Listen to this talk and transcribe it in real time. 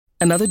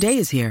Another day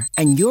is here,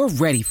 and you're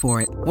ready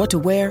for it. What to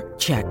wear?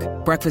 Check.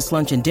 Breakfast,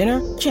 lunch, and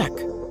dinner? Check.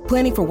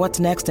 Planning for what's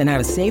next and how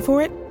to save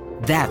for it?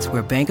 That's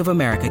where Bank of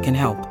America can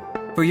help.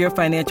 For your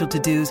financial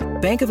to-dos,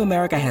 Bank of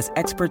America has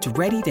experts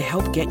ready to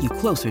help get you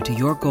closer to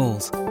your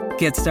goals.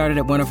 Get started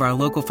at one of our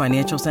local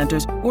financial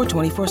centers or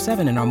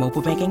 24/7 in our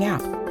mobile banking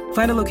app.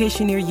 Find a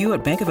location near you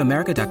at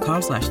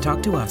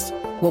bankofamerica.com/talktous.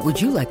 What would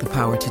you like the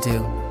power to do?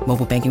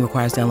 Mobile banking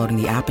requires downloading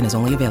the app and is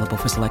only available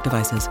for select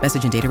devices.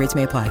 Message and data rates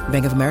may apply.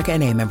 Bank of America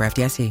N.A., member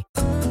FDIC.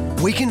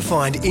 We can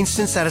find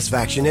instant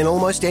satisfaction in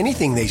almost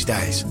anything these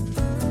days.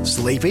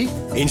 Sleepy?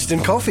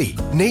 Instant coffee.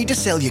 Need to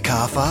sell your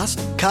car fast?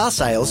 Car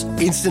sales,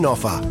 instant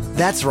offer.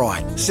 That's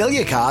right. Sell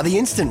your car the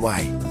instant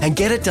way and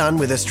get it done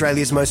with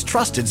Australia's most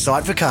trusted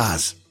site for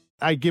cars.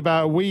 Hey, Gibbo,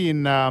 are we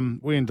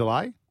in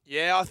delay?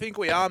 Yeah, I think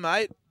we are,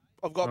 mate.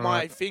 I've got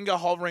my finger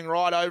hovering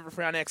right over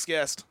for our next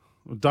guest.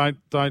 Don't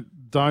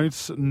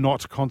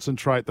not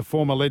concentrate. The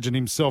former legend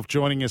himself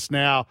joining us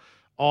now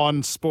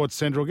on Sports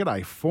Central.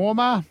 G'day,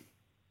 former.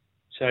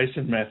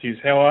 Jason Matthews,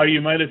 how are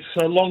you, mate? It's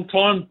a long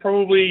time,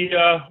 probably,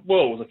 it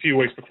was a few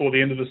weeks before the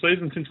end of the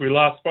season since we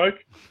last spoke.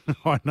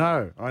 I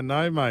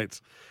know,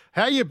 mate.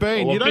 How you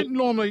been? Well, you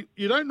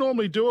don't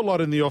normally do a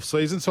lot in the off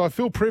season, so I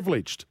feel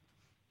privileged.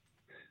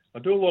 I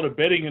do a lot of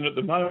betting, and at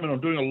the moment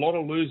I'm doing a lot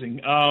of losing.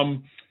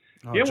 Join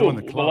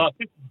the club.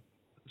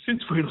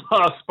 Since we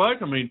last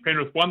spoke, I mean,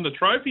 Penrith won the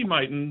trophy,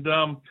 mate, and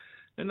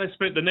then they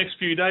spent the next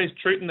few days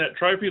treating that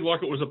trophy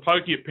like it was a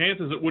pokey at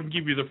Panthers that wouldn't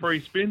give you the free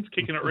spins,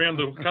 kicking it around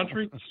the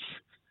country.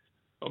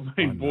 I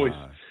mean, boys.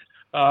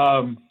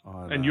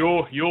 And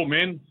your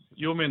men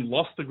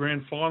lost the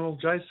grand final,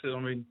 Jason. I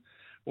mean,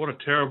 what a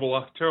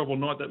terrible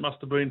night that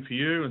must have been for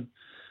you. And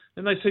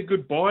then they said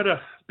goodbye to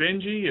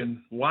Benji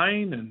and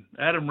Wayne and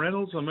Adam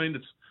Reynolds. I mean,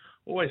 it's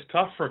always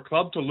tough for a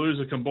club to lose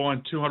a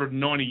combined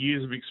 290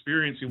 years of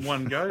experience in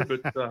one go.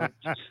 But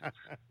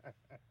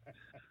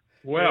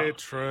wow, yeah,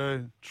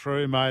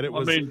 true, mate. It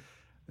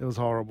was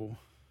horrible.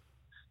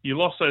 You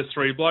lost those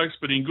three blokes,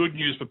 but in good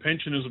news for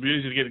pensioners, it'll be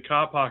easy to get a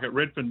car park at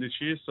Redfern this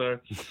year. So,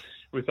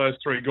 with those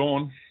three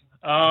gone,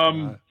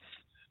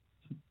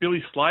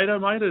 Billy Slater,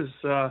 mate, has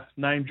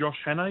named Josh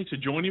Hannay to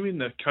join him in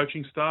the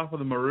coaching staff of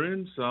the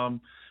Maroons.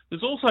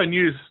 There's also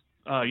news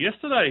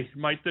yesterday,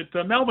 mate, that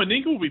Melbourne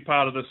Ingle will be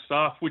part of the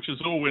staff, which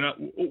is all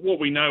what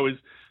we know is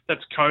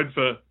that's code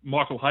for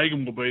Michael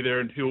Hagan will be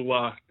there and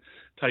he'll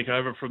take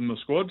over from the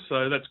squad.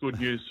 So that's good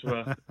news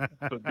for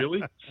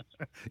Billy.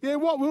 Yeah,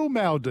 what will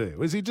Mal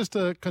do? Is he just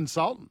a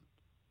consultant?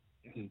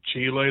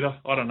 Cheerleader?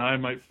 I don't know,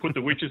 mate. Put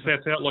the witches'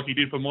 hats out like he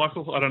did for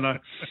Michael? I don't know.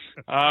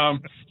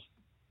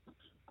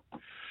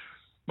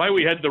 Mate,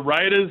 we had the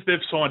Raiders.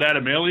 They've signed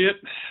Adam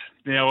Elliott.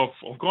 Now,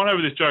 I've gone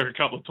over this joke a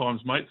couple of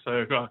times, mate,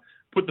 so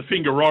put the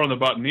finger right on the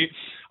button here.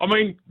 I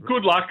mean,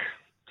 good luck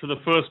to the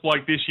first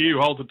bloke this year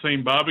who holds a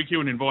team barbecue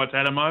and invites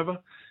Adam over.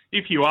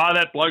 If you are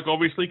that bloke,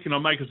 obviously, can I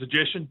make a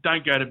suggestion?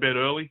 Don't go to bed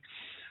early.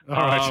 All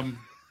right.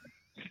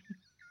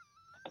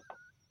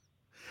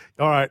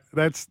 All right,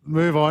 let's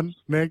move on.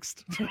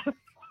 Next.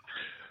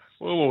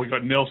 Well, we've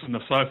got Nelson the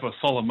Sofa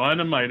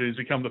Solomona, mate, who's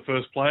become the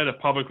first player to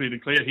publicly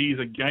declare he's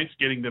against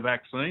getting the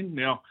vaccine.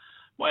 Now,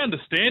 my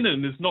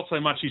understanding is not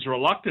so much his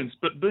reluctance,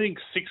 but being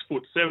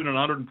 6'7" and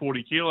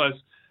 140 kilos,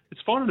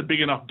 it's finding a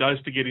big enough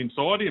dose to get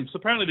inside him. So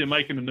apparently they're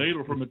making a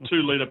needle from a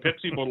 2-litre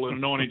Pepsi bottle and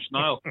a 9-inch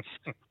nail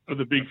for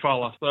the big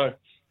fella. So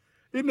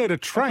you need a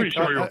trunk,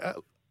 sure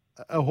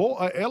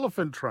an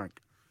elephant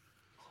trunk.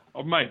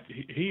 Oh, mate,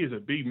 he is a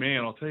big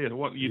man, I'll tell you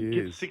what. You'd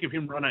get sick of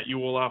him run at you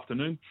all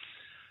afternoon.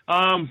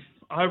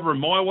 Over in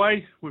my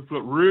way, we've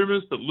got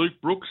rumours that Luke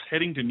Brooks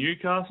heading to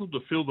Newcastle to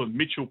fill the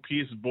Mitchell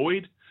Pearce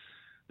void.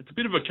 It's a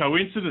bit of a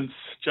coincidence,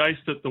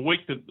 Jace, that the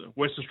week that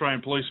West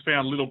Australian Police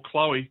found little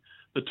Chloe,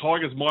 the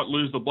Tigers might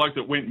lose the bloke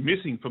that went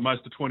missing for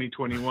most of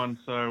 2021.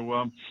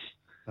 So,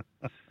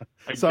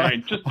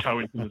 again, just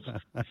coincidence.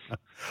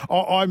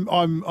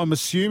 I'm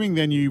assuming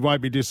then you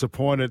won't be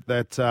disappointed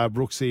that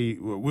Brooksy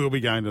will be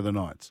going to the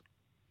Knights.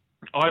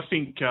 I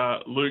think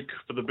Luke,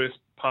 for the best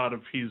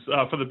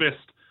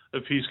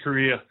of his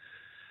career,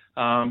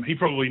 he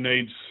probably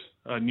needs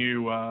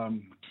new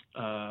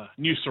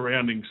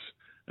surroundings.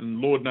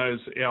 And Lord knows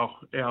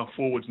our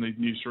forwards need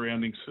new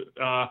surroundings.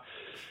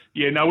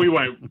 We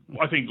won't.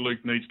 I think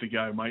Luke needs to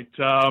go, mate.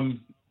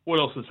 What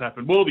else has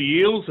happened? Well, the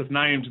Eels have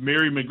named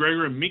Mary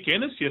McGregor and Mick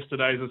Ennis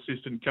yesterday as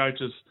assistant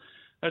coaches.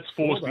 That's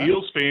forced the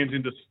Eels fans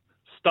into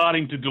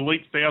starting to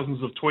delete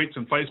thousands of tweets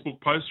and Facebook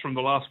posts from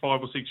the last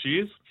 5 or 6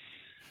 years.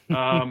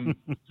 What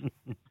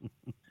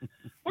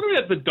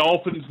about the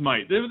Dolphins,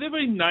 mate? They've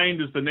been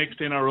named as the next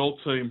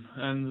NRL team,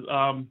 and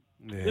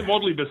they've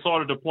oddly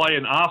decided to play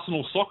in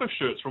Arsenal soccer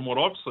shirts from what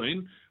I've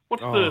seen.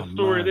 What's the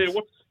story there?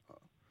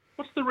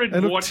 What's the red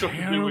and white got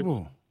to do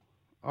with?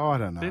 I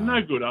don't know. They're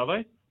no good, are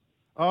they?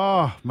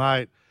 Oh,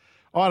 mate,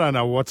 I don't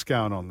know what's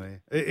going on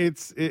there. They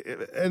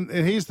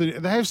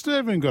have still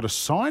haven't got a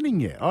signing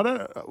yet. I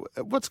don't know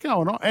what's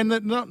going on, and they're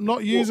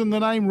not using the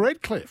name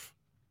Redcliffe.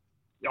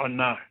 I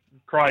know,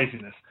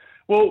 craziness.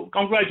 Well,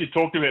 I'm glad you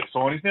talked about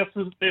signings. Now,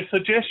 there's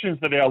suggestions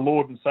that our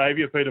Lord and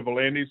Saviour, Peter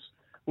V'landys,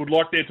 would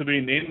like there to be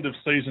an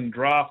end-of-season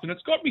draft. And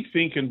it's got me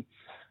thinking,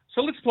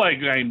 so let's play a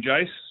game,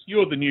 Jace.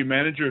 You're the new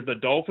manager of the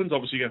Dolphins.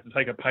 Obviously, you have to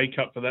take a pay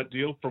cut for that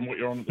deal from what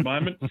you're on at the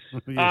moment.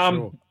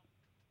 Sure.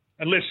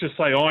 And let's just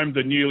say I'm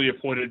the newly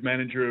appointed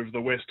manager of the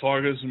West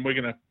Tigers, and we're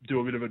going to do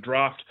a bit of a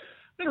draft.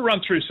 I'm going to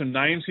run through some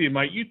names here,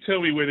 mate. You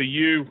tell me whether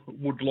you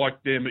would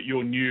like them at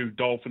your new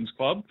Dolphins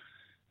club,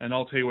 and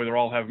I'll tell you whether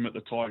I'll have them at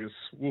the Tigers.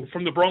 Well,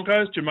 from the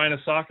Broncos, Jermaine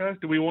Asako,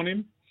 do we want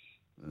him?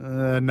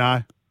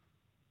 No.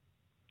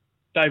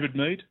 David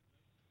Mead?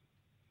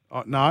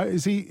 No.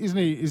 Is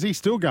he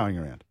still going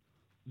around?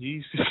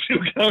 He's still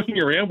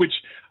going around, which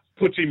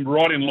puts him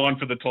right in line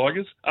for the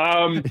Tigers.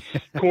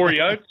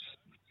 Corey Oates?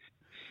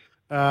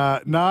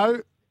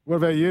 No. What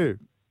about you?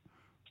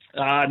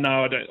 No,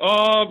 I don't.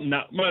 Oh,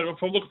 no.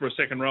 If I'm looking for a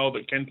second row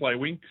that can play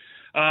wing.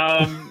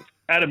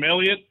 Adam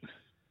Elliott.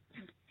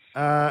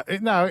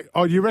 No.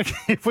 Oh, you reckon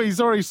if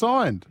he's already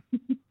signed?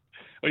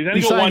 Well, he's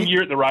only got 1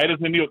 year at the Raiders,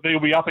 and then he'll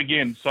be up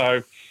again.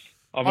 So,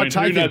 I mean,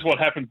 who knows what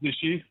happens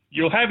this year?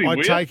 You'll have him,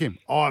 I'd take him.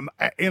 I'm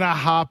in a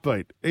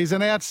heartbeat. He's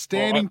an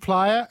outstanding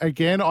player.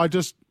 Again, I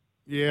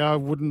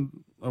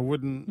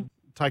wouldn't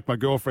take my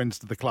girlfriends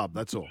to the club.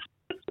 That's all.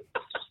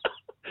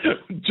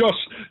 Josh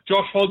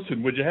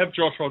Hodgson. Would you have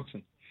Josh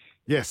Hodgson?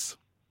 Yes.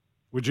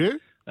 Would you?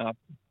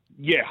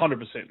 Yeah,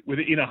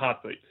 100%. In a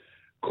heartbeat.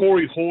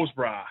 Corey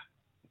Horsburgh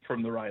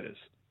from the Raiders.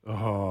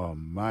 Oh,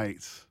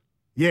 mate.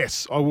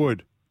 Yes, I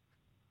would.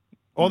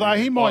 Although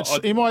he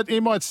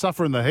might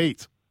suffer in the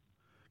heat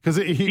because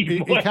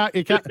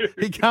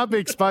he can't be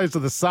exposed to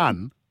the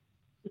sun.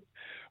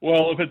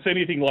 Well, if it's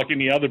anything like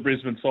any other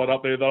Brisbane side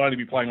up there, they'll only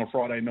be playing on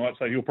Friday night,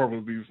 so he'll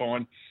probably be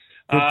fine.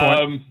 Good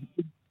point.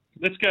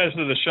 Let's go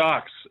to the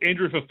Sharks.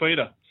 Andrew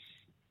Fafita.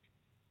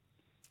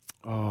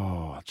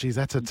 Oh, geez,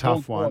 that's a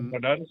tough one. I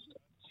noticed.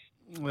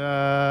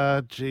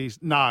 Geez,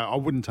 no, I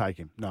wouldn't take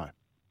him. No.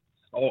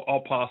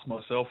 I'll pass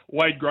myself.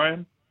 Wade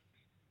Graham.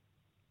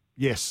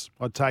 Yes,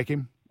 I'd take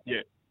him.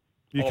 Yeah.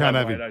 You can't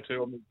have him.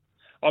 Too.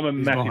 I'm a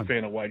massive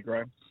fan of Wade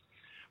Graham.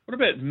 What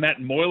about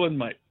Matt Moylan,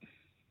 mate?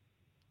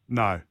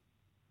 No.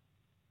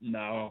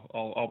 No,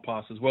 I'll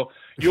pass as well.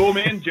 Your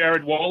man,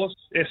 Jared Wallace,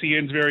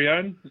 SEN's very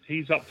own.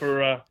 He's up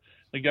for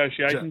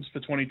negotiations for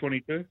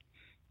 2022.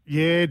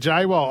 Yeah,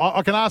 Jay. Well,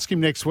 I can ask him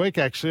next week,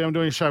 actually. I'm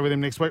doing a show with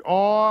him next week.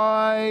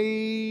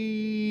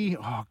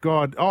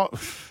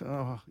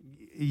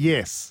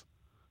 Yes.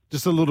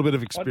 Just a little bit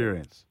of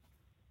experience.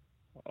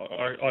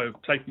 I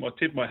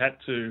tip my hat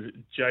to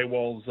Jay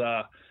Wall's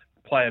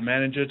player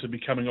manager to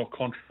becoming off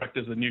contract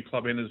as the new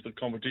club enters the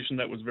competition.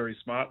 That was very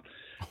smart.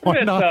 What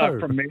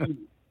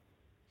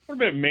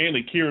about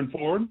Manly? Kieran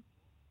Foran?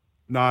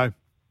 No.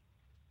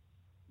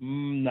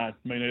 No,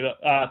 me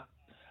neither.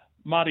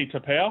 Marty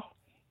Tapau?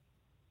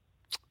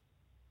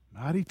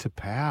 Marty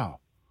Tapau.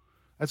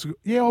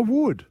 Yeah, I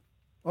would.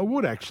 I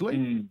would,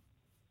 actually.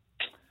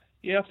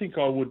 Yeah, I think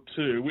I would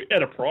too.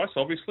 At a price,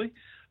 obviously.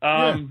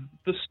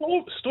 The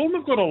Storm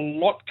have got a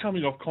lot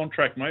coming off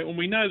contract, mate, and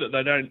we know that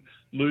they don't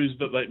lose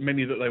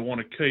many that they want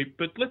to keep.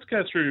 But let's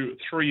go through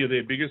three of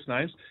their biggest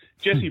names.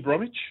 Jesse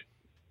Bromwich.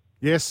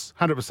 Yes,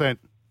 100%.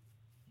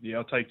 Yeah,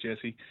 I'll take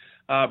Jesse.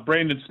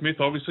 Brandon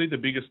Smith, obviously, the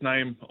biggest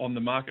name on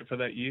the market for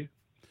that year.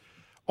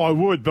 I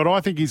would, but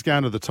I think he's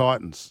going to the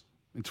Titans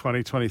in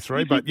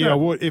 2023. But yeah, I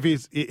would. If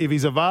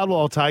he's available,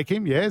 I'll take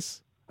him,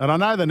 yes. And I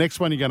know the next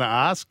one you're going to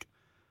ask.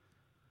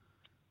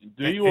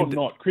 Do you or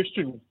not?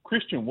 Christian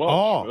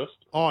Welch first.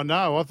 Oh,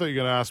 no. I thought you were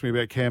going to ask me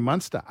about Cam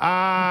Munster.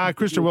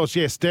 Christian Welch,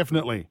 yes,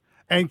 definitely.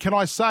 And can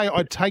I say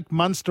I'd take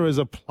Munster as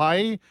a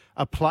play.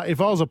 If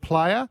I was a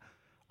player,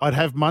 I'd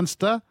have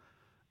Munster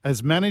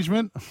as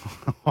management.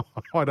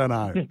 I don't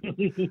know.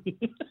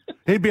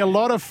 He'd be a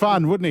lot of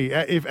fun, wouldn't he?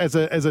 If as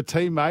a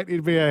teammate,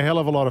 it'd be a hell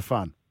of a lot of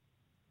fun.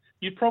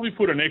 You'd probably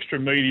put an extra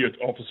media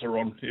officer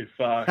on if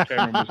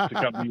Cameron was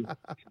to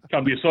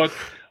come to your side.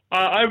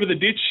 Over the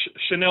ditch,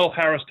 Chanel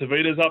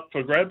Harris-Tavita's up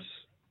for grabs.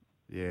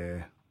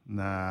 Yeah.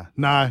 Nah.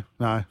 No.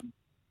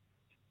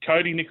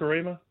 Cody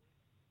Nikorima?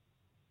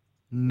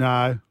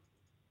 No.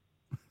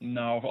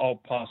 No,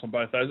 I'll pass on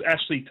both those.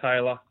 Ashley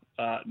Taylor?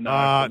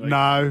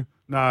 No.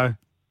 No.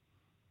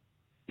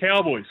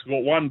 Cowboys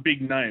got one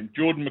big name.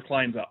 Jordan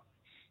McLean's up.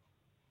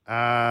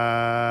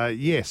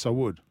 Yes, I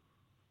would.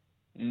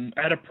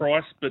 At a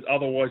price, but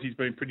otherwise he's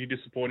been pretty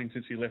disappointing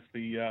since he left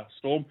the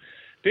Storm.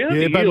 Down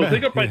at the Eels, they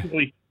got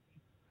basically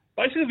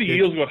the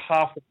Eels got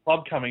half the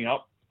club coming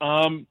up.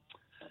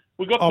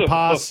 We got the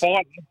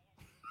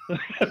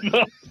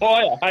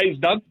fire, Hayes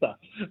Dunster.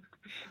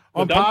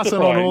 I'm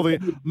passing on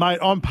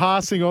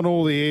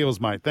all the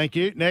Eels, mate. Thank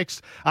you.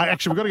 Next.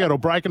 Actually, we've got to go to a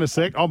break in a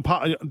sec.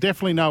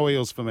 Definitely no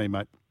Eels for me,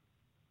 mate.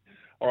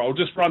 All right, I'll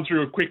just run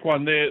through a quick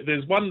one there.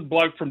 There's one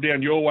bloke from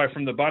down your way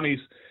from the Bunnies,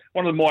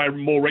 one of my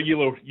more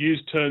regular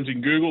used terms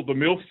in Google, the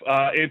MILF,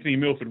 Anthony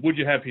Milford. Would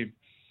you have him?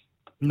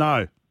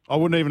 No, I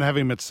wouldn't even have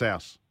him at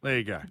South. There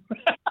you go.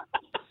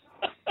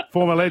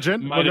 Former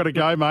legend. We've got to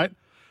go, mate.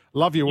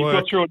 Love your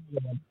work.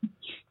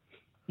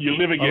 You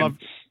live again.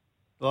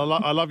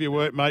 I love your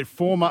work, mate.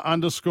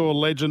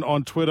 Former_legend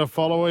on Twitter.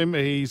 Follow him.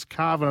 He's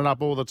carving it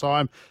up all the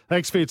time.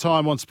 Thanks for your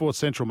time on Sports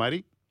Central,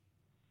 matey.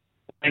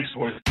 Thanks,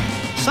 boys.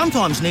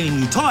 Sometimes needing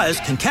new tyres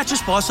can catch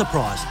us by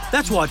surprise.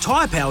 That's why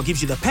Tyre Power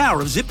gives you the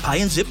power of Zip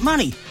Pay and Zip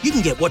Money. You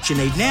can get what you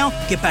need now,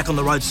 get back on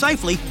the road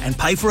safely and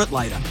pay for it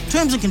later.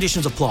 Terms and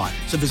conditions apply.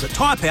 So visit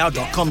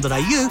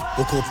tyrepower.com.au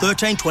or call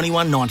 13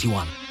 21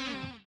 91.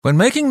 When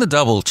making the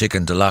double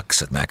chicken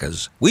deluxe at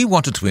Macca's, we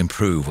wanted to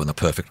improve on the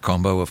perfect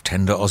combo of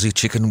tender Aussie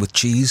chicken with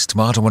cheese,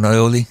 tomato and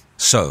aioli.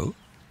 So,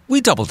 we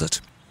doubled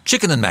it.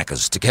 Chicken and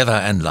Macca's, together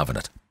and loving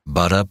it.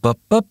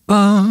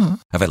 Ba-da-ba-ba-ba.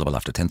 Available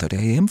after 10:30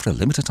 a.m. for a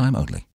limited time only.